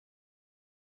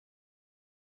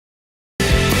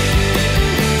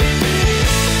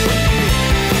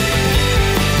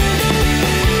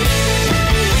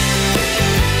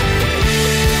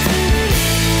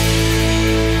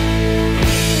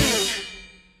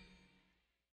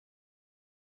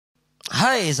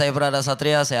Hai, saya PRADA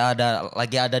SATRIA. Saya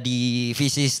lagi ada di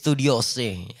VCOUSTICSTUDIOS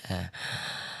nih.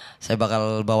 Saya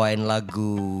bakal bawain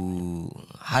lagu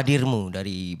Hadirmu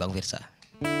dari Bang Firsa.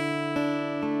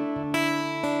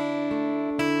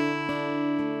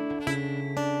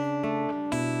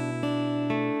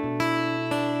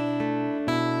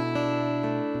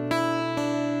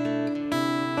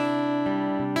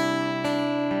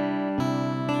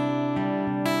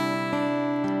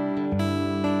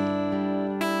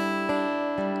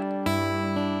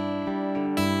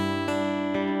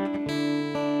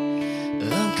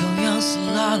 Engkau yang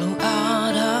selalu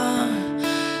ada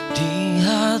di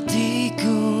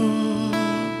hatiku,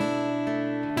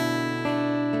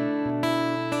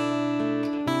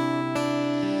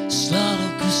 selalu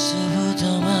ku sebut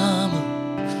namamu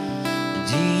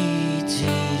di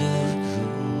tidurku.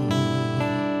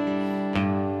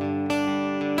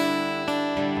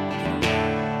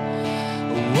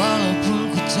 Walaupun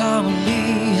ku tak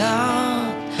melihat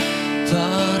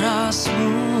parasmu,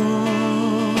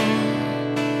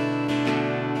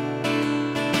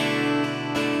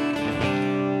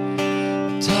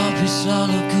 tapi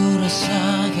selalu ku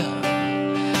rasakan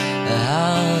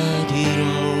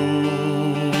hadirmu.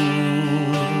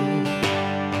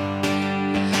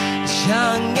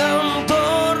 Jangan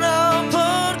pernah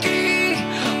pergi,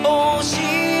 oh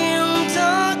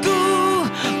cintaku,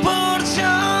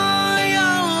 percayalah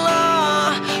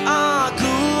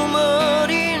aku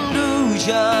merindu.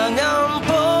 Jangan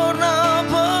pernah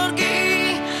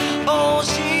pergi, oh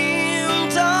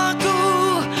cintaku,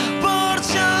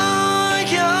 percayalah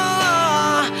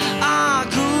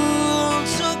aku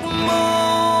untukmu.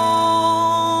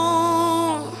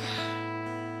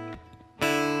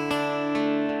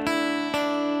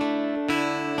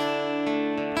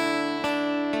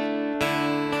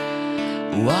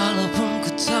 Walaupun ku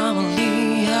tak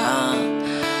melihat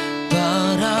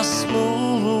parasmu,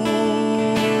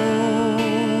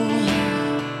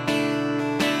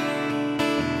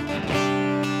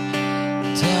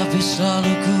 tapi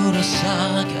selalu ku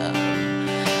rasakan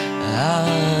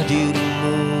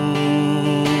hadirmu.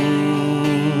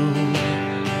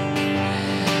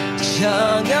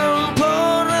 Jangan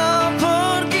pernah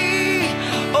pergi,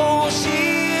 oh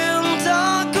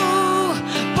cintaku,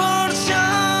 percayalah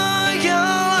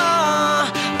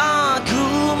aku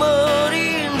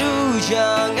merindu.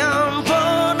 Jangan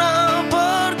pernah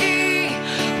pergi,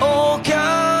 oh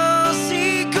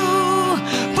kasihku,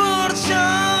 percayalah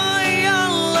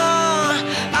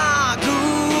aku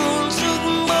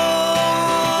untukmu.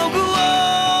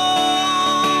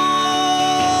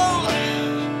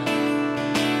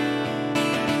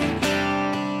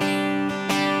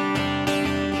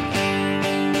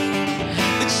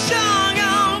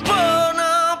 Jangan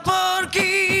pernah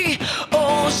pergi,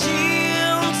 oh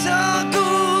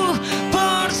cintaku,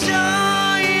 percayalah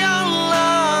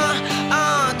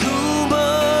aku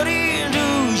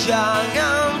merindu.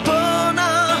 Jangan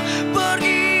pernah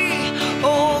pergi,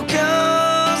 oh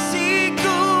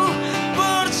kasihku,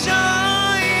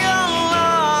 percayalah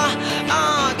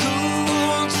aku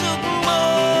untukmu.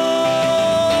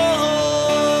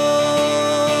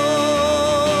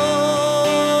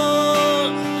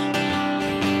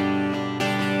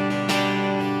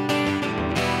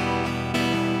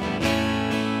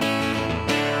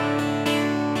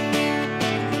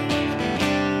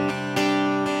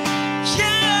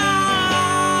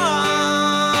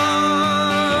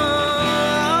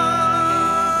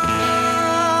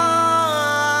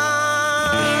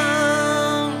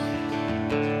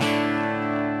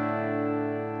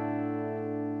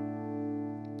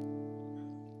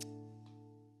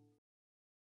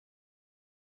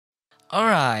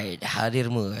 Alright,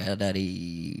 Hadirmu ya dari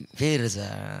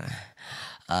Firsa.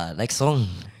 Next song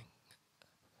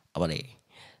apa nih?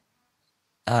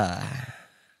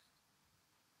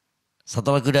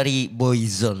 Satu lagu dari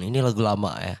Boyzone. Ini lagu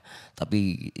lama ya,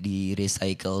 tapi di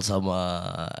recycle sama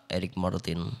Eric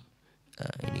Martin.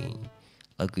 Ini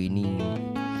lagu ini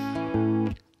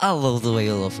I Love the Way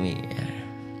You Love Me.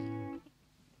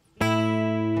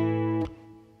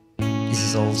 This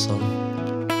is all song.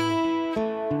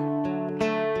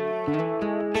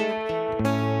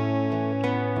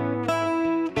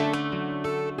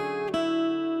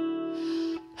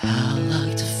 I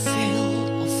like the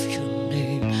feel of your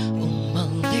name on my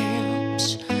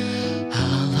lips. I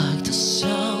like the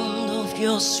sound of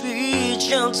your sweet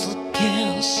gentle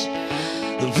kiss.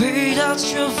 The way that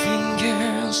your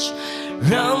fingers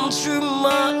run through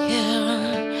my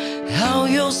hair. How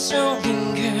your sound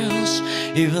lingers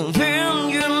even when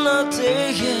you're not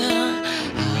there.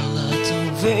 I like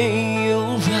the way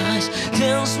your eyes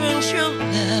dance when you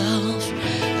laugh,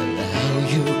 and how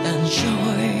you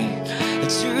enjoy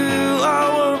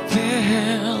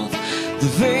the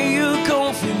way you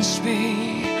convince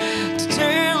me to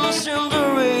dance in the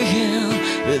rain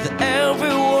with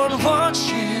everyone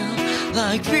watching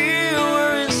like we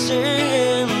were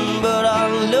insane. But I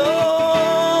love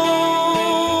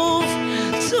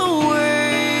the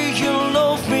way you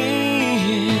love me.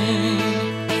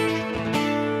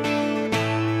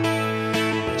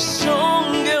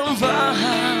 Song and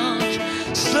vibe,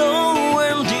 slow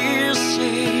and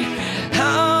dizzy,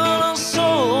 heart and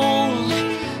soul,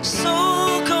 so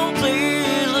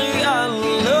completely. I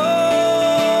love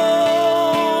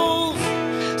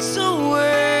the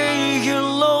way you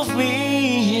love me.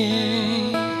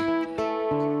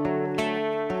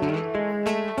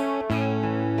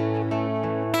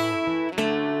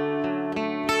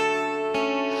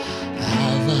 I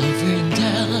love it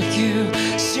that you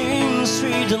sing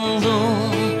sweet and low,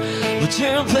 but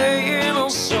you're playing a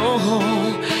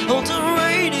song on the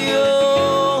radio,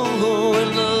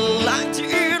 and I like the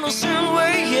innocent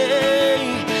way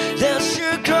that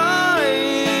you cry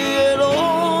at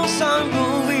all time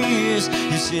movies.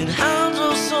 You've seen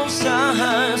hundreds of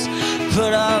times,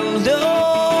 but I love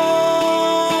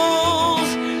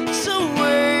the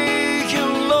way you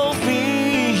love me.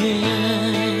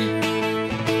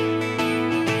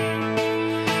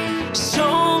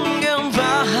 Song and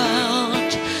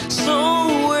vibe,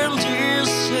 slow and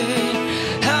dizzy,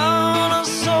 heart and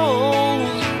soul,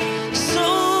 so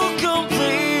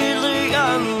completely. I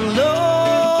love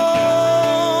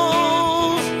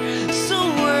the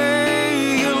way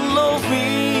you love me.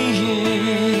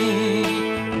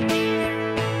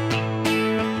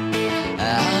 I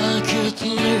could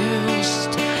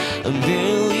list a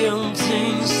million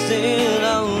things that I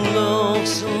love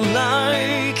so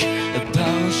like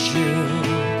about you,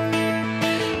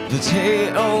 but they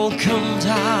all come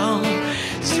down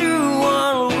to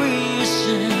one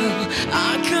reason: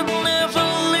 I could never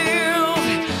live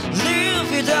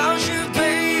without you,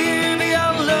 baby. I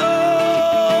love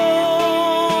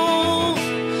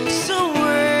the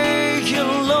way you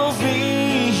love me.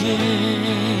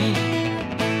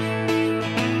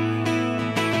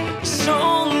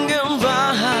 Song and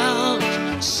vibe,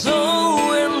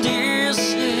 slow and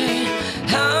dizzy,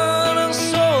 heart and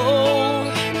soul,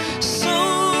 so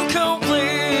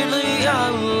completely. I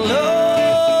love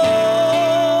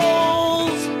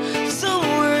the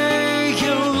way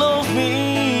you love me.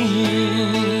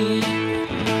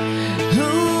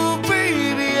 Ooh,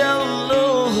 baby, I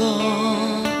love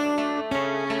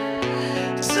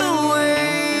the way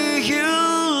you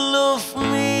love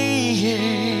me.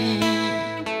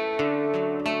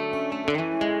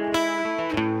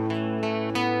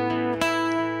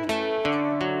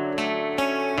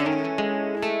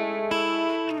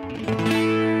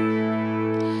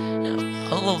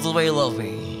 I love the way you love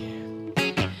me.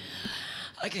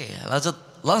 Okay,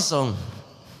 last song.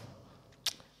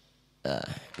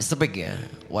 It's the big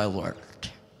wild world.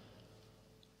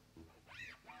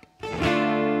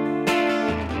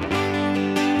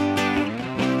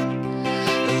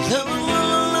 La la la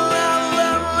la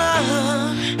la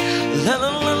la la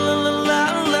la la la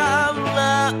la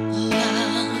la.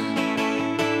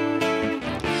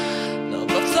 No,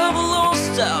 but I will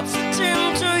stop fitting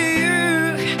to you.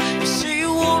 You say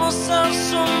you wanna start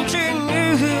something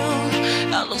new.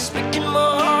 I love speaking my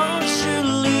heart to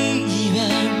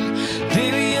leaving,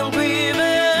 baby, I'm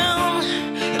breathing.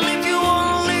 And if you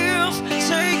wanna live,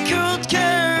 take good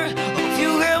care of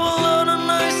you. Have a lot of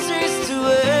nice things to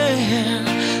wear,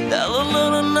 that a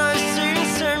lot of nice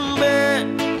things and bad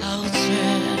out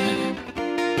there.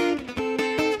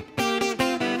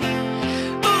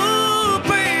 Ooh,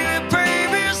 baby,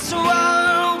 baby, it's a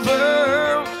wild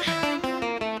world.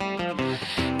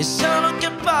 It's time to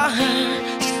get by,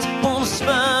 step on the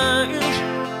spine.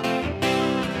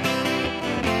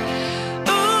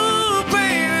 Ooh,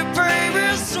 baby, baby,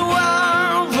 it's a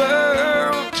wild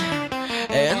world,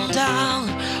 and I'll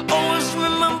always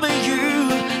remember you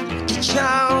like a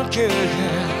child girl.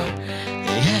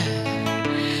 Yeah,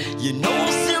 you know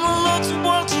I've seen a lot of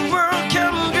what the world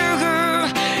can do,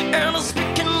 and I'm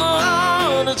speaking my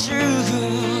heart at you,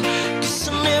 'cause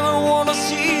I never wanna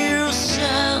see you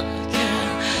sad,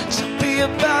 girl. So be a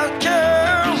bad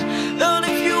girl, and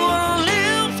if you wanna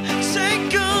live, take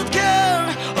good care.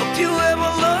 Hope you have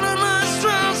a lot of nice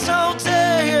friends out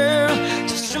there.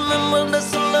 Just remember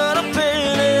there's a lot of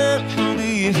pain and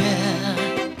baby.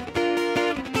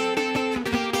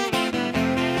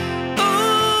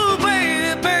 Ooh,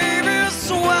 baby, baby, it's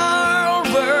a wild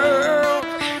world.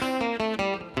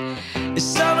 It's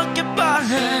time to get by,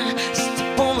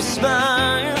 step on the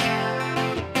spine.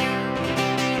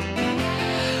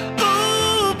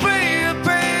 Ooh,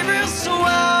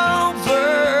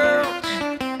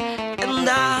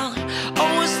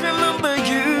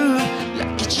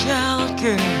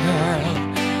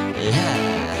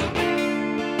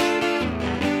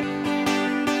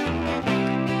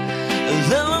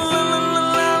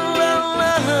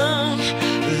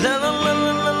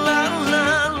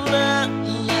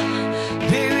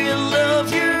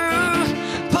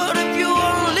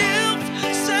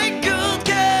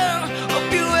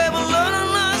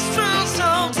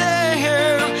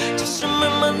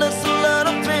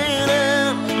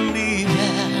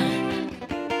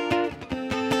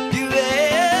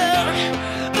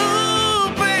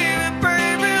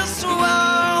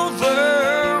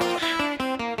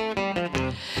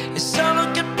 It's all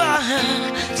a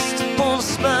goodbye, just upon a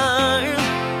smile.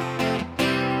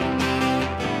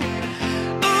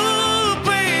 Ooh,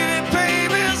 baby,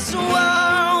 baby, it's a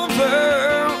wild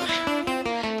world,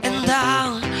 and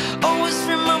I'll always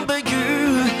remember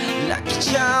you like a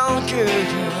child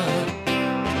girl.